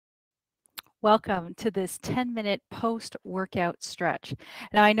Welcome to this 10-minute post-workout stretch.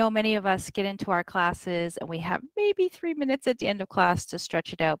 Now, I know many of us get into our classes and we have maybe 3 minutes at the end of class to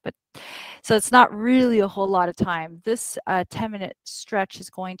stretch it out, but so it's not really a whole lot of time. This 10-minute stretch is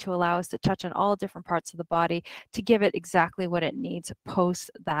going to allow us to touch on all different parts of the body to give it exactly what it needs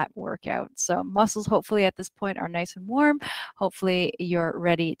post that workout. So muscles hopefully at this point are nice and warm. Hopefully you're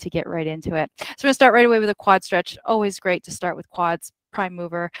ready to get right into it. So we're going to start right away with a quad stretch. Always great to start with quads. Prime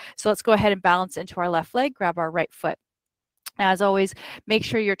mover. So let's go ahead and balance into our left leg, grab our right foot. As always, make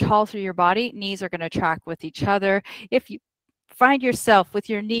sure you're tall through your body. Knees are going to track with each other. If you find yourself with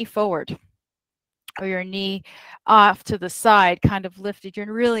your knee forward or your knee off to the side, kind of lifted, you're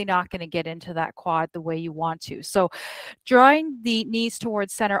really not going to get into that quad the way you want to. So drawing the knees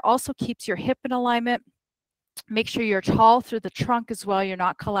towards center also keeps your hip in alignment. Make sure you're tall through the trunk as well. You're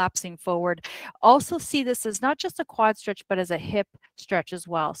not collapsing forward. Also see this as not just a quad stretch, but as a hip stretch as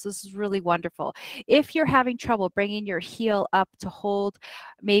well. So this is really wonderful. If you're having trouble bringing your heel up to hold,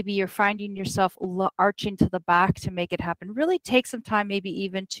 maybe you're finding yourself arching to the back to make it happen, really take some time, maybe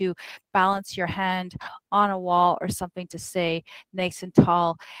even to balance your hand on a wall or something to stay nice and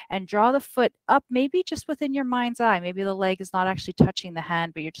tall, and draw the foot up, maybe just within your mind's eye. Maybe the leg is not actually touching the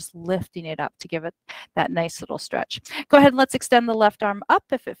hand, but you're just lifting it up to give it that nice little stretch. Go ahead and let's extend the left arm up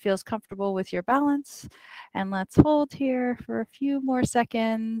if it feels comfortable with your balance. And let's hold here for a few more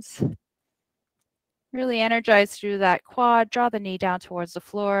seconds. Really energize through that quad. Draw the knee down towards the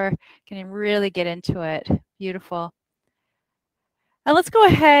floor. Can really get into it. Beautiful. And let's go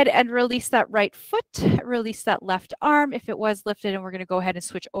ahead and release that right foot, release that left arm if it was lifted, and we're going to go ahead and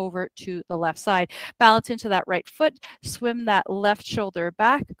switch over to the left side. Balance into that right foot, swim that left shoulder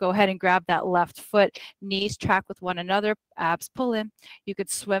back, go ahead and grab that left foot, knees track with one another, abs pull in. You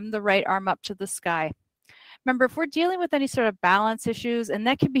could swim the right arm up to the sky. Remember, if we're dealing with any sort of balance issues, and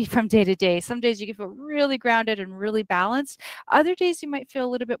that can be from day to day, some days you can feel really grounded and really balanced. Other days you might feel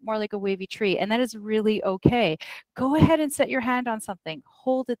a little bit more like a wavy tree, and that is really okay. Go ahead and set your hand on something.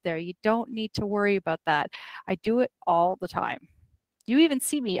 Hold it there. You don't need to worry about that. I do it all the time. You even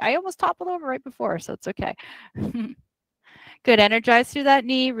see me. I almost toppled over right before, so it's okay. Good. Energize through that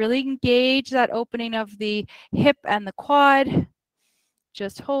knee. Really engage that opening of the hip and the quad.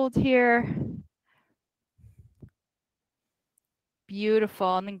 Just hold here.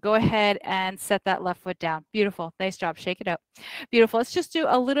 Beautiful. And then go ahead and set that left foot down. Beautiful. Nice job. Shake it out. Beautiful. Let's just do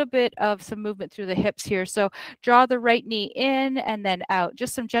a little bit of some movement through the hips here. So draw the right knee in and then out.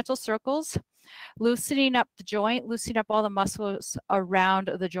 Just some gentle circles, loosening up the joint, loosening up all the muscles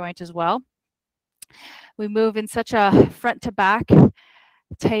around the joint as well. We move in such a front to back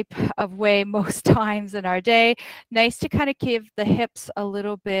type of way most times in our day. Nice to kind of give the hips a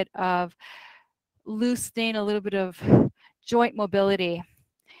little bit of loosening, a little bit of joint mobility.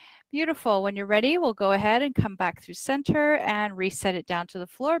 Beautiful. When you're ready, we'll go ahead and come back through center and reset it down to the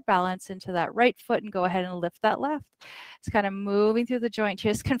floor. Balance into that right foot and go ahead and lift that left. It's kind of moving through the joint.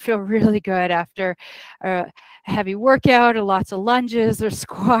 Just can feel really good after a heavy workout or lots of lunges or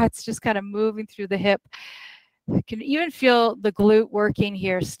squats, just kind of moving through the hip. You can even feel the glute working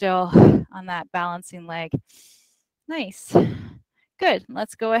here still on that balancing leg. Nice. Good.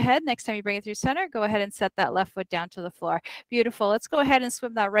 Let's go ahead. Next time you bring it through center, go ahead and set that left foot down to the floor. Beautiful. Let's go ahead and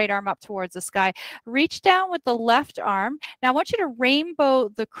swim that right arm up towards the sky. Reach down with the left arm. Now I want you to rainbow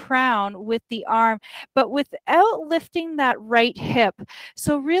the crown with the arm, but without lifting that right hip.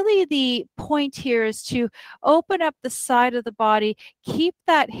 So really the point here is to open up the side of the body, keep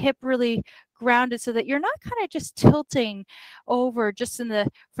that hip really grounded so that you're not kind of just tilting over just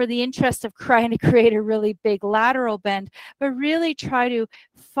for the interest of trying to create a really big lateral bend, but really try to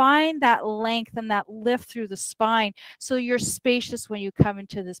find that length and that lift through the spine so you're spacious when you come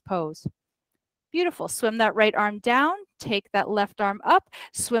into this pose. Beautiful. Swim that right arm down, take that left arm up,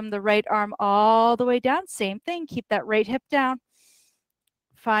 swim the right arm all the way down. Same thing. Keep that right hip down.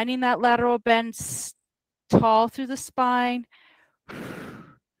 Finding that lateral bend, tall through the spine.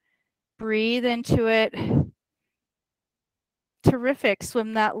 Breathe into it. Terrific.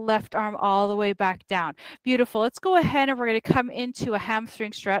 Swim that left arm all the way back down. Beautiful. Let's go ahead and we're going to come into a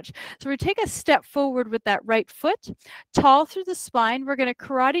hamstring stretch. So we're going to take a step forward with that right foot, tall through the spine. We're going to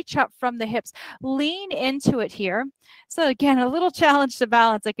karate chop from the hips. Lean into it here. So again, a little challenge to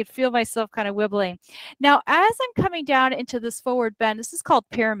balance. I could feel myself kind of wibbling. Now, as I'm coming down into this forward bend, this is called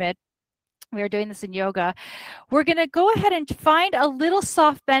pyramid. We are doing this in yoga. We're going to go ahead and find a little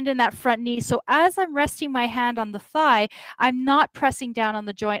soft bend in that front knee. So as I'm resting my hand on the thigh, I'm not pressing down on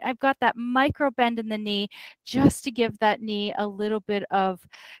the joint. I've got that micro bend in the knee just to give that knee a little bit of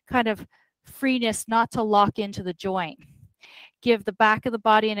kind of freeness, not to lock into the joint. Give the back of the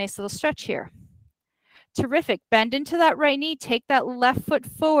body a nice little stretch here. Terrific. Bend into that right knee. Take that left foot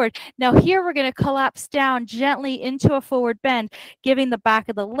forward. Now here we're going to collapse down gently into a forward bend, giving the back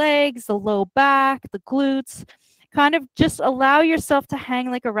of the legs, the low back, the glutes. Kind of just allow yourself to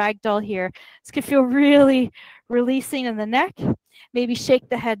hang like a rag doll here. This can feel really releasing in the neck. Maybe shake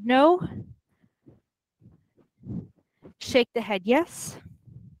the head no. Shake the head yes.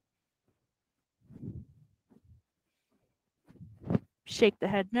 Shake the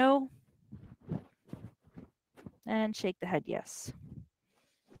head no. And shake the head yes.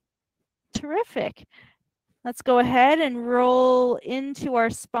 Terrific. Let's go ahead and roll into our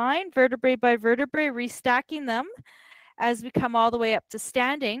spine, vertebrae by vertebrae, restacking them as we come all the way up to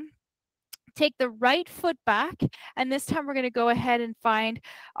standing. Take the right foot back, and this time we're going to go ahead and find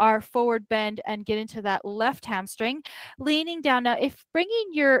our forward bend and get into that left hamstring. Leaning down. Now, if bringing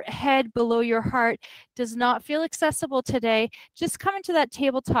your head below your heart does not feel accessible today, just come into that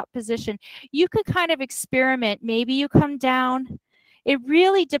tabletop position. You could kind of experiment. Maybe you come down. It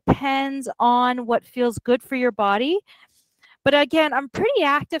really depends on what feels good for your body. But again, I'm pretty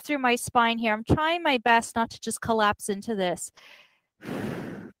active through my spine here. I'm trying my best not to just collapse into this.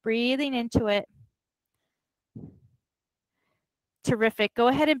 Breathing into it. Terrific. Go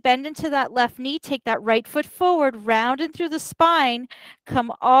ahead and bend into that left knee. Take that right foot forward, round and through the spine.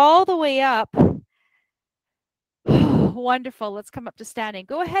 Come all the way up. Wonderful. Let's come up to standing.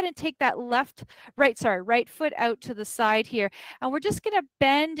 Go ahead and take that right foot out to the side here. And we're just going to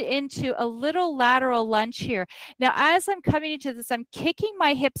bend into a little lateral lunge here. Now, as I'm coming into this, I'm kicking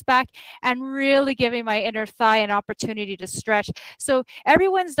my hips back and really giving my inner thigh an opportunity to stretch. So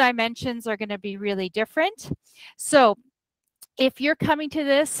everyone's dimensions are going to be really different. So if you're coming to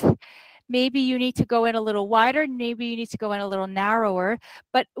this, maybe you need to go in a little wider, maybe you need to go in a little narrower,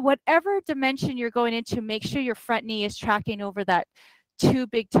 but whatever dimension you're going into, make sure your front knee is tracking over that 2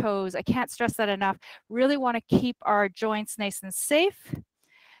 big toes. I can't stress that enough. Really want to keep our joints nice and safe.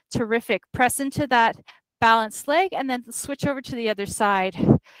 Terrific. Press into that balanced leg and then switch over to the other side.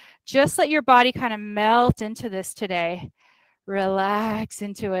 Just let your body kind of melt into this today. Relax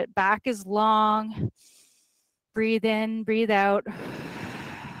into it. Back is long. Breathe in, breathe out.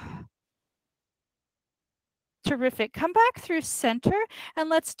 Terrific. Come back through center and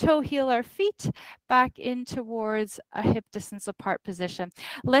let's toe heel our feet back in towards a hip distance apart position.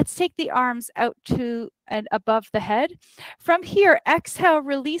 Let's take the arms out to and above the head. From here, exhale,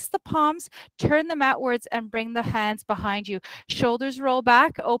 release the palms, turn them outwards and bring the hands behind you. Shoulders roll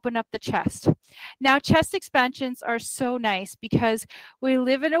back, open up the chest. Now, chest expansions are so nice because we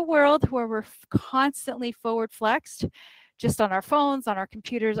live in a world where we're constantly forward flexed. Just on our phones, on our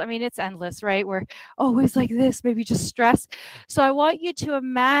computers. I mean, it's endless, right? We're always like this, maybe just stress. So I want you to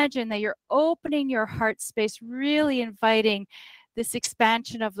imagine that you're opening your heart space, really inviting this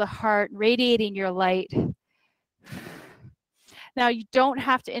expansion of the heart, radiating your light. Now, you don't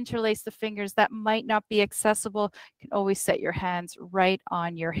have to interlace the fingers. That might not be accessible. You can always set your hands right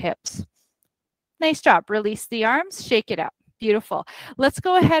on your hips. Nice job. Release the arms, shake it out. Beautiful. Let's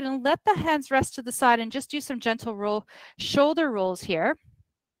go ahead and let the hands rest to the side and just do some gentle shoulder rolls here.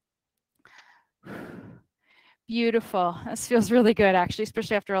 Beautiful. This feels really good, actually,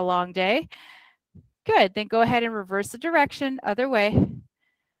 especially after a long day. Good. Then go ahead and reverse the direction, other way.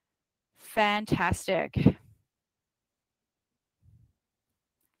 Fantastic.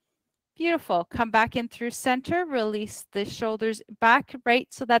 Beautiful. Come back in through center, release the shoulders back, right,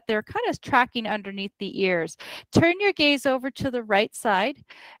 so that they're kind of tracking underneath the ears. Turn your gaze over to the right side.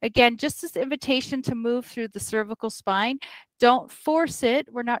 Again, just this invitation to move through the cervical spine. Don't force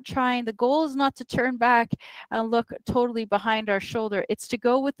it. We're not trying. The goal is not to turn back and look totally behind our shoulder. It's to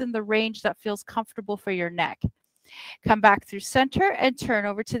go within the range that feels comfortable for your neck. Come back through center and turn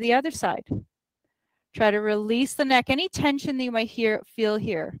over to the other side. Try to release the neck, any tension that you might feel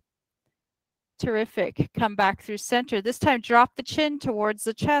here. Terrific. Come back through center. This time, drop the chin towards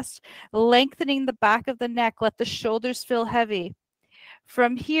the chest, lengthening the back of the neck. Let the shoulders feel heavy.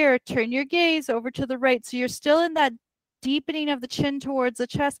 From here, turn your gaze over to the right. So you're still in that deepening of the chin towards the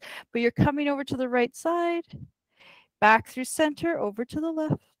chest, but you're coming over to the right side. Back through center, over to the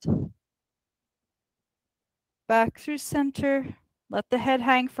left. Back through center. Let the head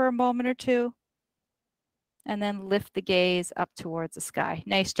hang for a moment or two. And then lift the gaze up towards the sky.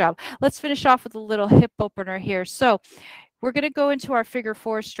 Nice job. Let's finish off with a little hip opener here. So we're going to go into our figure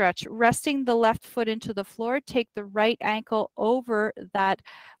 4 stretch, resting the left foot into the floor. Take the right ankle over that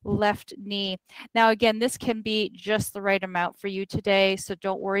left knee. Now, again, this can be just the right amount for you today, so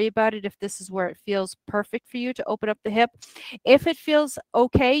don't worry about it if this is where it feels perfect for you to open up the hip. If it feels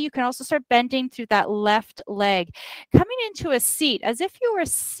okay, you can also start bending through that left leg, coming into a seat as if you were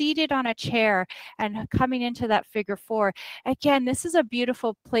seated on a chair and coming into that figure four. Again, this is a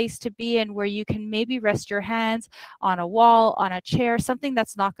beautiful place to be in where you can maybe rest your hands on a wall, on a chair, something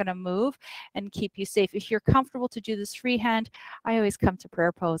that's not going to move and keep you safe. If you're comfortable to do this freehand, I always come to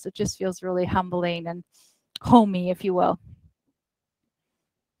prayer pose. It just feels really humbling and homey, if you will.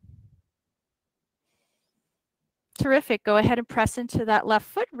 Terrific. Go ahead and press into that left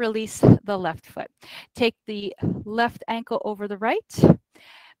foot. Release the left foot. Take the left ankle over the right.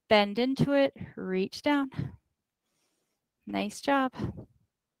 Bend into it. Reach down. Nice job.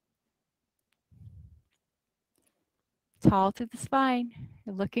 Tall through the spine.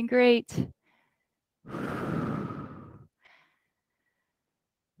 You're looking great.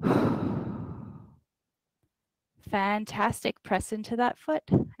 Fantastic. Press into that foot.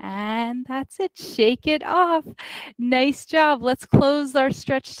 And that's it. Shake it off. Nice job. Let's close our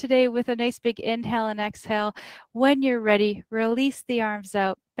stretch today with a nice big inhale and exhale. When you're ready, release the arms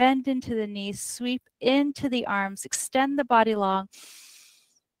out. Bend into the knees. Sweep into the arms. Extend the body long.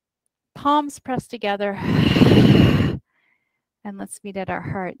 Palms pressed together. And let's meet at our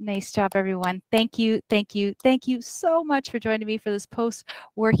heart. Nice job, everyone. Thank you, thank you, thank you so much for joining me for this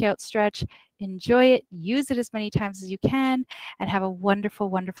post-workout stretch. Enjoy it, use it as many times as you can, and have a wonderful,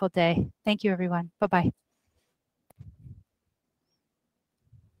 wonderful day. Thank you, everyone. Bye-bye.